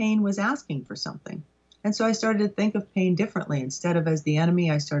 but pain was asking for something. And so I started to think of pain differently. Instead of as the enemy,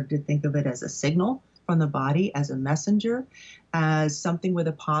 I started to think of it as a signal from the body, as a messenger, as something with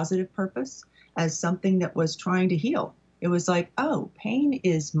a positive purpose, as something that was trying to heal. It was like, oh, pain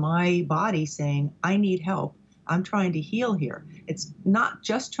is my body saying, I need help. I'm trying to heal here. It's not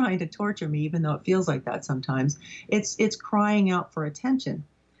just trying to torture me, even though it feels like that sometimes. It's crying out for attention.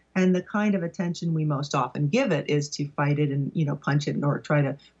 And the kind of attention we most often give it is to fight it and, punch it, or try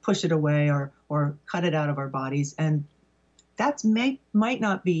to push it away, or cut it out of our bodies. And that might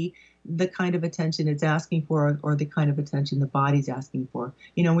not be the kind of attention it's asking for, or the kind of attention the body's asking for.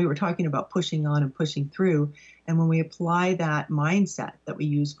 We were talking about pushing on and pushing through. And when we apply that mindset that we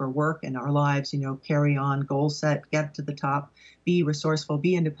use for work and our lives, carry on, goal set, get to the top, be resourceful,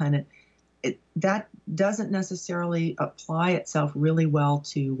 be independent, that doesn't necessarily apply itself really well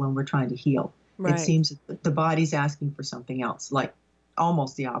to when we're trying to heal. Right. It seems that the body's asking for something else, like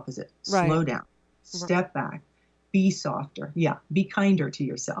almost the opposite. Right. Slow down, step back, be softer. Yeah, be kinder to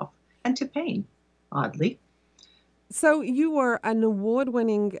yourself and to pain, oddly. So you were an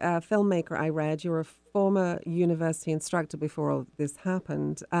award-winning filmmaker, I read. You were a former university instructor before all this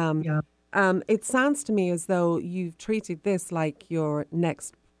happened. It sounds to me as though you've treated this like your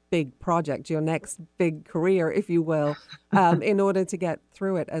next big project, your next big career, if you will, in order to get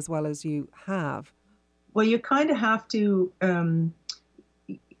through it as well as you have. Well, you kind of have to,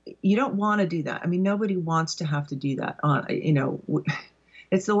 you don't want to do that. I mean, nobody wants to have to do that.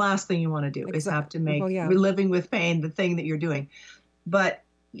 It's the last thing you want to do is have to make living with pain the thing that you're doing. But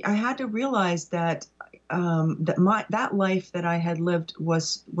I had to realize that that life that I had lived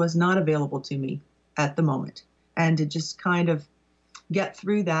was not available to me at the moment, and to just kind of get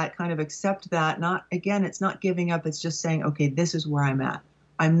through that, kind of accept that. It's not giving up. It's just saying, okay, this is where I'm at.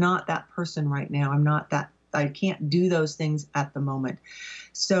 I'm not that person right now. I can't do those things at the moment.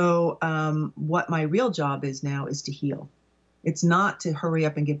 So what my real job is now is to heal. It's not to hurry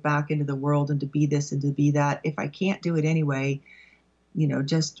up and get back into the world and to be this and to be that. If I can't do it anyway,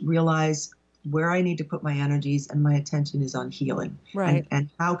 just realize where I need to put my energies, and my attention is on healing. Right. And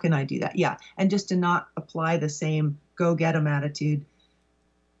how can I do that? Yeah. And just to not apply the same go get 'em attitude.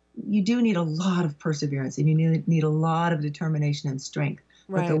 You do need a lot of perseverance, and you need a lot of determination and strength.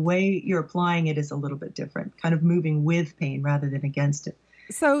 Right. But the way you're applying it is a little bit different, kind of moving with pain rather than against it.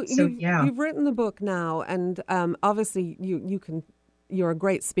 So you've written the book now, and obviously you're a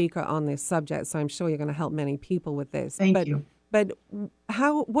great speaker on this subject, so I'm sure you're going to help many people with this. Thank you. But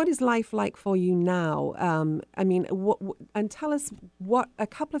what is life like for you now? And tell us a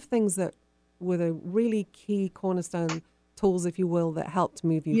couple of things that were the really key cornerstone tools, if you will, that helped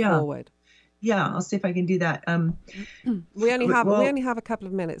move you forward. Yeah, I'll see if I can do that. We only have a couple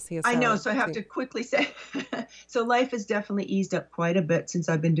of minutes here. Sarah. I know, so I have to quickly say. So life has definitely eased up quite a bit since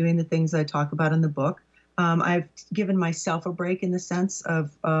I've been doing the things I talk about in the book. I've given myself a break in the sense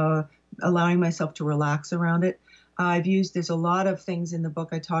of allowing myself to relax around it. There's a lot of things in the book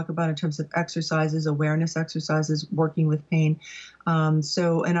I talk about in terms of exercises, awareness exercises, working with pain.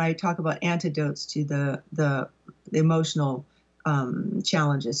 And I talk about antidotes to the emotional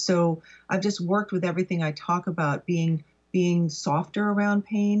challenges. So I've just worked with everything I talk about, being softer around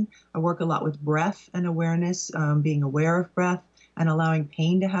pain. I work a lot with breath and awareness, being aware of breath and allowing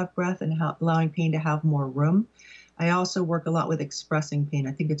pain to have breath and allowing pain to have more room. I also work a lot with expressing pain.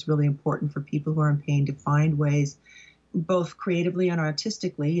 I think it's really important for people who are in pain to find ways, both creatively and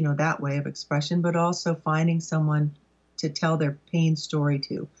artistically, that way of expression, but also finding someone to tell their pain story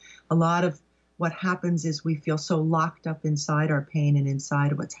to. A lot of what happens is we feel so locked up inside our pain and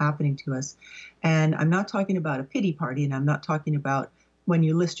inside what's happening to us. And I'm not talking about a pity party, and I'm not talking about when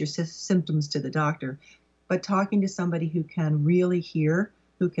you list your symptoms to the doctor, but talking to somebody who can really hear,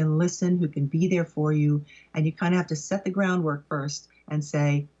 who can listen, who can be there for you. And you kind of have to set the groundwork first and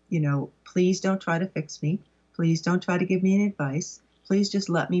say, please don't try to fix me. Please don't try to give me any advice. Please just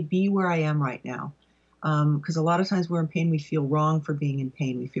let me be where I am right now. Because a lot of times we're in pain, we feel wrong for being in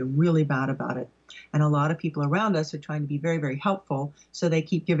pain. We feel really bad about it. And a lot of people around us are trying to be very, very helpful. So they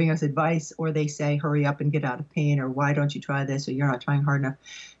keep giving us advice, or they say, hurry up and get out of pain, or why don't you try this, or you're not trying hard enough.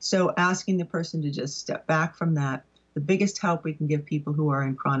 So asking the person to just step back from that. The biggest help we can give people who are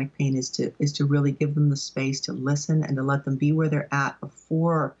in chronic pain is to really give them the space to listen and to let them be where they're at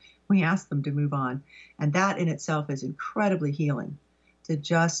before we ask them to move on. And that in itself is incredibly healing, to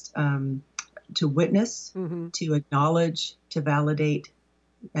just to witness, to acknowledge, to validate,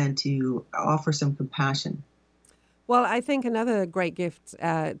 and to offer some compassion. Well, I think another great gift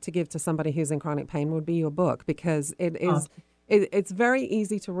to give to somebody who's in chronic pain would be your book, because it is it's very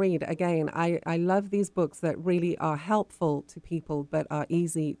easy to read. Again, I love these books that really are helpful to people but are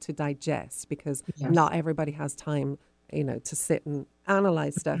easy to digest, because not everybody has time, to sit and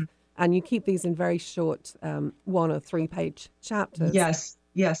analyze stuff. And you keep these in very short 1 or 3 page chapters.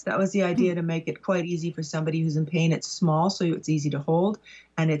 Yes, that was the idea, to make it quite easy for somebody who's in pain. It's small, so it's easy to hold,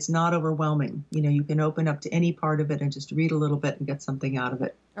 and it's not overwhelming. You can open up to any part of it and just read a little bit and get something out of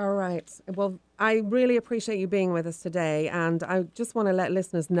it. All right. Well, I really appreciate you being with us today, and I just want to let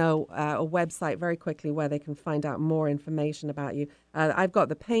listeners know a website very quickly where they can find out more information about you. I've got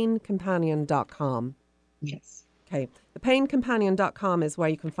thepaincompanion.com. Yes. Okay. Thepaincompanion.com is where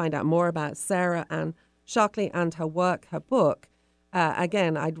you can find out more about Sarah Anne Shockley and her work, her book.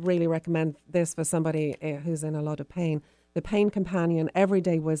 Again, I'd really recommend this for somebody who's in a lot of pain. The Pain Companion,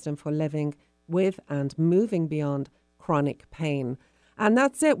 Everyday Wisdom for Living with and Moving Beyond Chronic Pain. And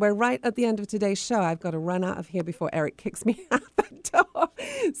that's it. We're right at the end of today's show. I've got to run out of here before Eric kicks me out the door.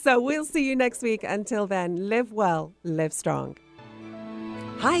 So we'll see you next week. Until then, live well, live strong.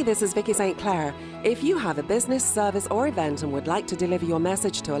 Hi, this is Vicki St. Clair. If you have a business, service or event and would like to deliver your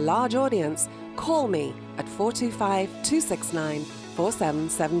message to a large audience, call me at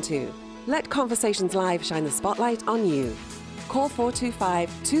 425-269-4772. Let Conversations Live shine the spotlight on you. Call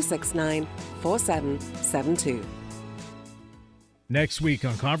 425-269-4772. Next week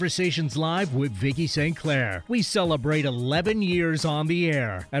on Conversations Live with Vicki St. Clair, we celebrate 11 years on the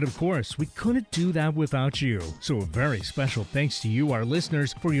air. And of course, we couldn't do that without you. So a very special thanks to you, our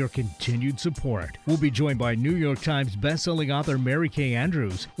listeners, for your continued support. We'll be joined by New York Times bestselling author Mary Kay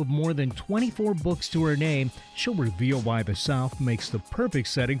Andrews. With more than 24 books to her name, she'll reveal why the South makes the perfect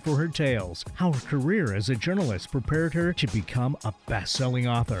setting for her tales, how her career as a journalist prepared her to become a best-selling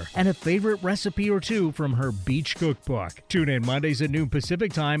author, and a favorite recipe or two from her beach cookbook. Tune in Mondays at noon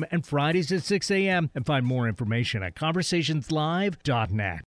Pacific Time and Fridays at 6 a.m. and find more information at conversationslive.net.